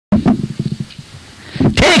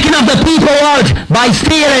of the people world by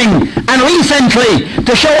stealing. And recently,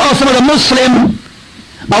 to show us some of the Muslim,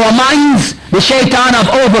 our minds, the Shaytaan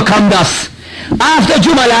have overcome us. After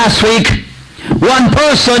Jummah last week, one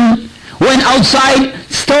person went outside,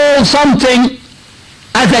 stole something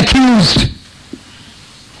as accused.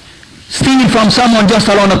 Steal from someone just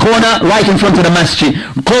around the corner, right in front of the masjid,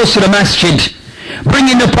 close to the masjid.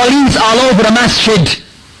 Bringing the police all over the masjid.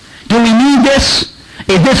 Do we need this?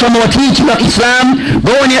 Is this from our teaching of Islam?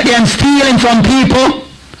 Going out there and stealing from people?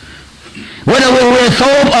 Whether we wear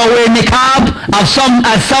thobe or wear niqab, as some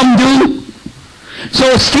do.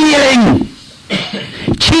 So stealing,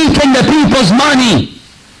 cheating the people's money,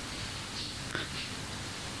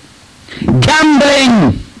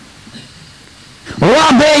 gambling,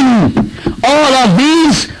 robbing, all of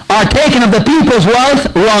these are taken of the people's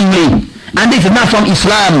wealth wrongly. And this is not from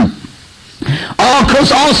Islam.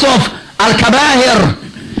 Also of al-kabahir,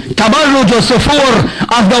 tabarruj al-sufur,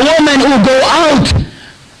 of the women who go out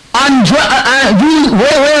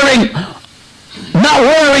not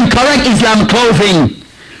wearing correct Islam clothing,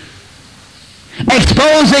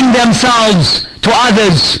 exposing themselves to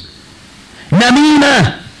others,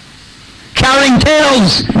 namima, carrying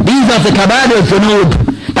tales. These are the kaba'ir al-dhunub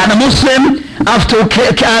that the Muslim have to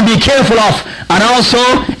be careful of. And also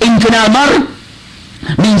imtina al-mar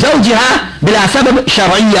min zawjiha bila sabab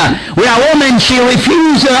shar'iyya, where a woman, she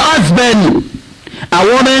refuses her husband, a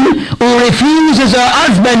woman who refuses her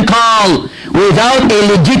husband call without a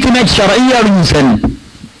legitimate shar'iyya reason.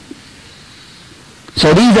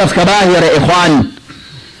 So these are kaba'ir, ikhwan,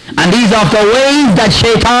 and these are the ways that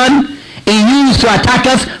Shaytaan he used to attack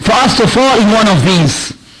us, for us to fall in one of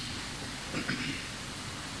these.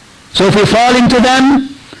 So if we fall into them,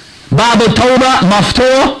 Babu Tawbah,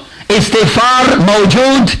 Maftur, Istighfar,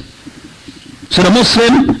 Mawjood. So the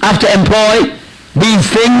Muslim have to employ these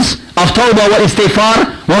things of Tawbah wa Istighfar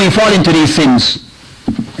when we fall into these things.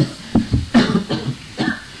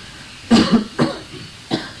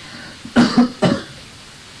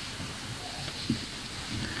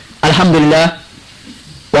 Alhamdulillah,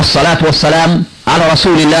 wassalatu wassalam ala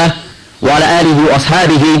Rasulillah wa ala alihi wa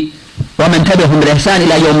ashabihi wa man tabi'ahum bil ihsan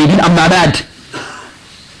ila yawmiddin, amma ba'd.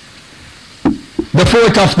 The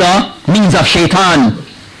fourth of the means of Shaytaan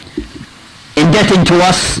in getting to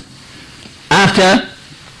us, after,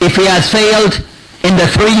 if he has failed in the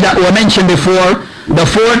three that were mentioned before, the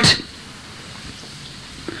fourth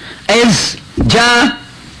is ja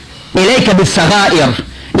ilayka bis saghair.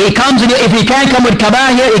 He comes, if he can't come with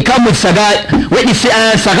kabahir, he comes with saghair, with the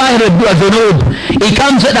saghair al-dhunub. He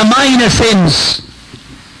comes with the minor sins,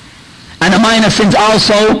 and the minor sins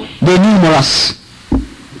also, they're numerous.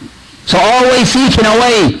 So always seeking a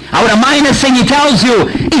way out of a minor sin, he tells you,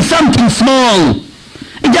 is something small.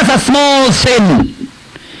 It's just a small sin.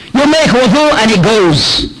 You make wudu and it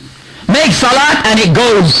goes. Make salat and it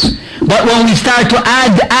goes. But when we start to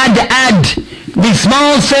add the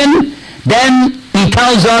small sin, then he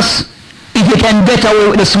tells us, if you can get away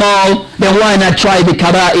with the small, then why not try the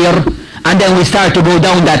kaba'ir? And then we start to go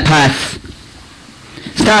down that path.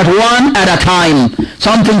 Start one at a time.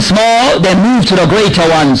 Something small, then move to the greater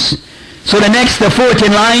ones. So the fourth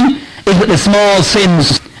in line is with the small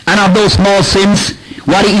sins. And of those small sins,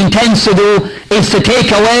 what he intends to do is to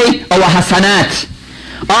take away our hasanat,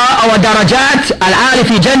 our darajat, al-ali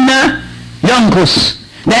fi jannah, yankus.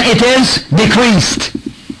 Then it is decreased.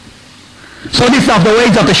 So this is of the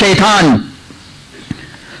ways of the Shaytaan.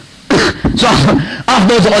 So of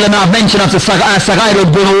those ulama I've mentioned of the saghair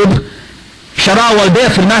al-dhunub, shara wal-bay'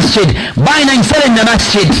 fil masjid, buying and selling the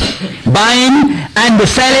masjid, buying and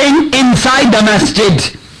selling inside the masjid.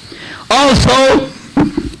 Also,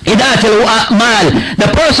 idat al-mal,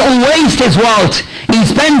 the person who wastes his wealth, he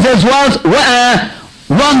spends his wealth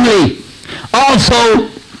wrongly. Also,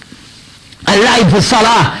 al-laib fi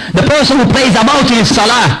salah, the person who plays about in his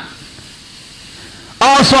salah.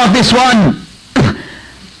 Also of this one,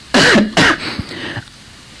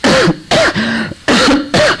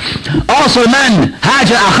 also man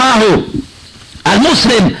haja akhahu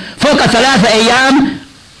al-muslim fawqa 3 أيام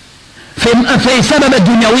في سبب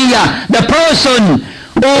الدنيوية, the person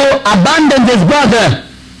who abandons his brother,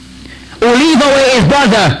 who leave away his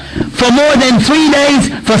brother for more than 3 days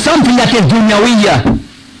for something that is dunyawiyya,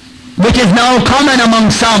 which is now common among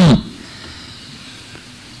some.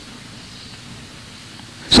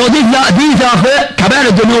 So these are the kaba'ir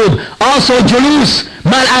al-dhunub. Also julus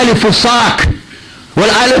mal al-fusaq wal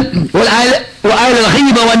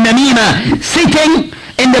al-ghiba wal namima, sitting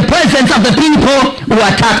in the presence of the people who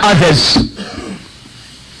attack others.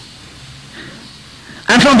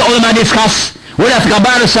 And from the ulama discuss with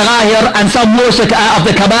al-kabair al-sagha'ir and some words of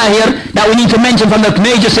the kabair that we need to mention from the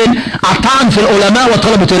major sin, atan fil ulama wa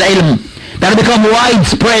talabat al-ilm, that become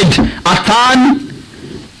widespread. Atan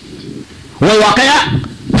wal waqi'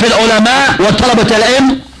 fil ulama wa talabat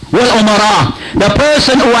al-ilm wal umara. The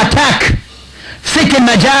person who sit in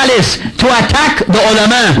majalis to attack the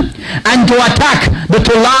ulama and to attack the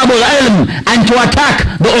tulab al-ilm and to attack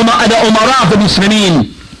the umara of the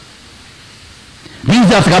Muslimin. These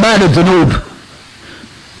are kabair al-dhunub.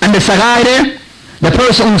 And the saghair, the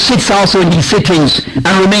person who sits also in these sittings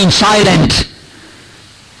and remains silent.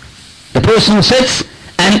 The person who sits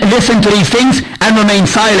and listens to these things and remains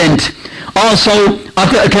silent. Also,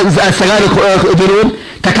 saghair al-dhunub,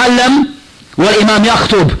 takallam wal imam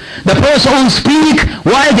yakhtub. The person who speak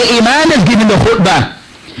while the imam is giving the khutbah.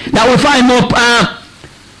 That we find more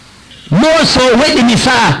so with the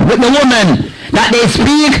nisa, with the woman, that they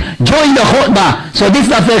speak during the khutbah. So this is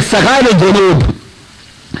the saghair al-dhunub.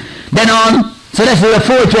 Then on, so that's the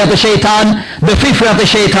fourth way of the shaitan. The fifth way of the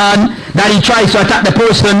shaitan, that he tries to attack the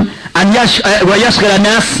person and وَيَشْغِلَ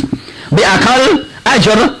النَّاسِ بِأَقَلْ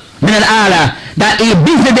أَجْرٍ مِنَ الْأَعْلَى, that he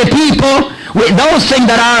busy the people with those things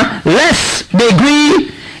that are less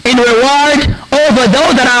degree in reward over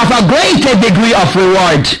those that are of a greater degree of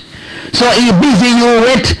reward. So he busy you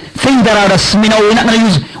with things that are we're not going to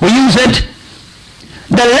use, we use it,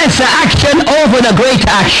 the lesser action over the greater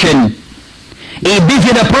action. He busy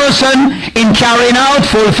the person in carrying out,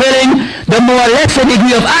 fulfilling the more lesser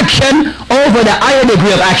degree of action over the higher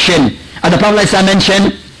degree of action. As the Prophet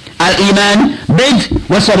mentioned, al-iman bid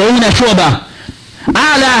wa sab'una shu'bah.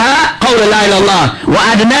 A'laha qawla la ilaha illallah wa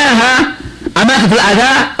adnaha amatat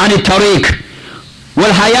al-adha an al-tariq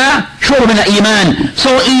wal haya shurb min al-iman. So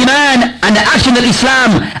iman and the action of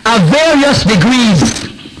Islam are various degrees.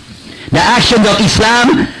 The actions of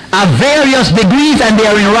Islam are various degrees and they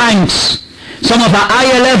are in ranks. Some of a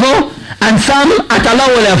higher level and some at a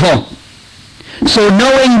lower level. So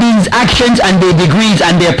knowing these actions and their degrees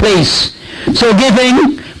and their place. So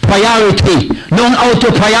giving priority, knowing how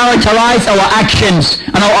to prioritize our actions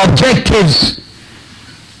and our objectives.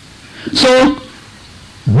 So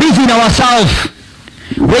busying ourselves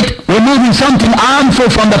with removing something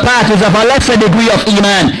harmful from the path is of a lesser degree of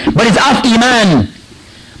iman, but it's of iman.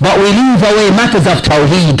 But we leave away matters of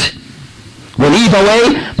tawheed. We leave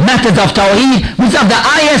away matters of tawheed, which is of the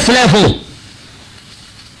highest level.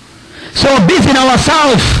 So busying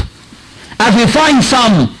ourselves, as we find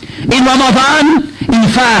some in Ramadan, in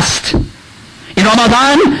fast. In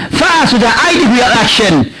Ramadan, fast with a high degree of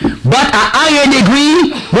action, but a higher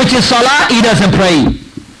degree, which is salah, he doesn't pray.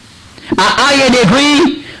 A higher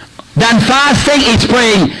degree than fasting is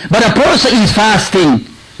praying, but a person is fasting,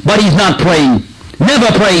 but he's not praying.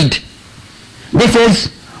 Never prayed. This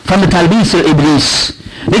is from the talbis al-iblis.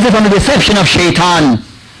 This is from the deception of shaitan.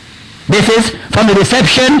 This is from the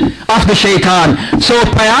deception of the shaitan. So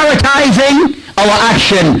prioritizing our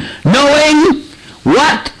action, knowing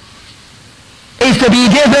what is to be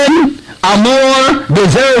given a more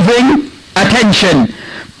deserving attention.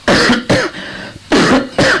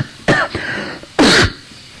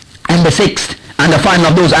 And the sixth and the final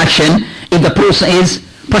of those actions, if the person is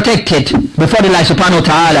protected before the Allah subhanahu wa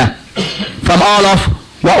ta'ala from all of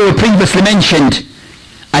what we previously mentioned,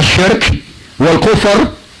 al-shirk,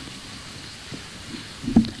 wal-kufr,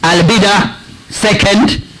 al-bidah,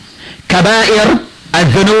 second, kabair,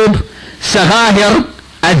 al-dhunub, saghahir,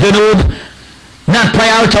 al-dhunub, not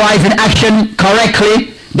prioritizing action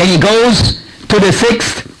correctly, then he goes to the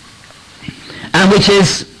sixth, and which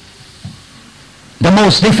is the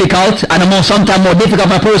most difficult and the most sometimes more difficult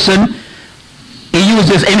for a person. He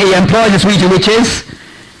employs this region, which is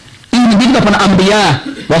even giving upon Anbiya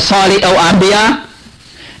wa Salih or Anbiya,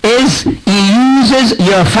 is he uses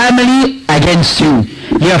your family against you.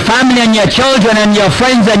 Your family and your children and your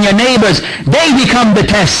friends and your neighbors, they become the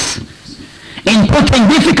tests in putting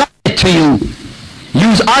difficulty to you.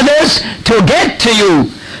 Use others to get to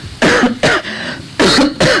you.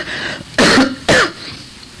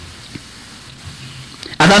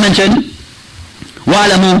 As I mentioned,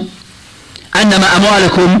 وَعْلَمُوا أَنَّمَا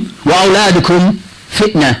أَمْوَالُكُمْ وَأَوْلَادُكُمْ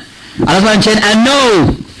فِتْنَةٌ. As I mentioned, and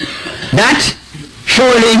know that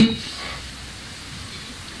surely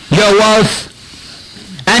your wealth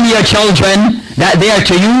and your children, that they are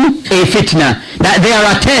to you a fitna, that they are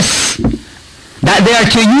a test, that they are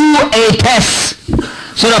to you a test.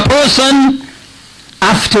 So the person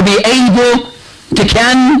have to be able to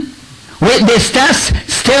can, with this test,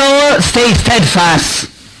 still stay steadfast.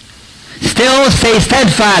 Still stay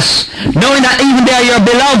steadfast, knowing that even they are your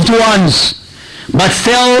beloved ones. But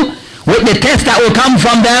still, with the test that will come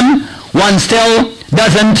from them, one still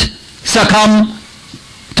doesn't succumb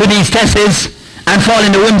to these tests and fall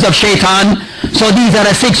in the whims of Shaytaan. So these are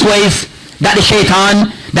the 6 ways that the Shaytaan,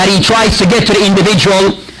 that he tries to get to the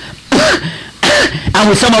individual. And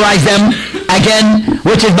we summarize them again,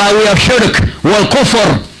 which is by way of shirk wal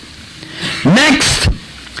kufr. Next,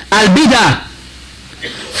 al-bidah.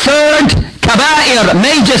 Third, kaba'ir,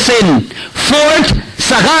 major sin. Fourth,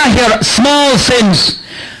 saghahir, small sins.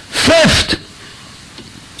 Fifth,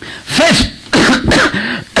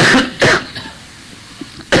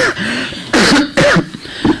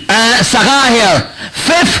 saghahir.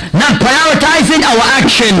 Fifth, not prioritizing our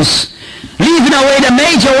actions, leaving away the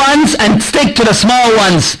major ones and stick to the small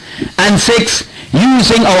ones. And 6,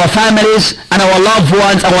 using our families and our loved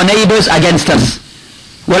ones, our neighbors against us.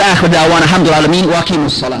 وَالْآخِرُ دَعْوَانَا الْحَمْدُ لِلَّهِ وَأَقِيمُوا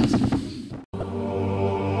الصَّلَاةَ.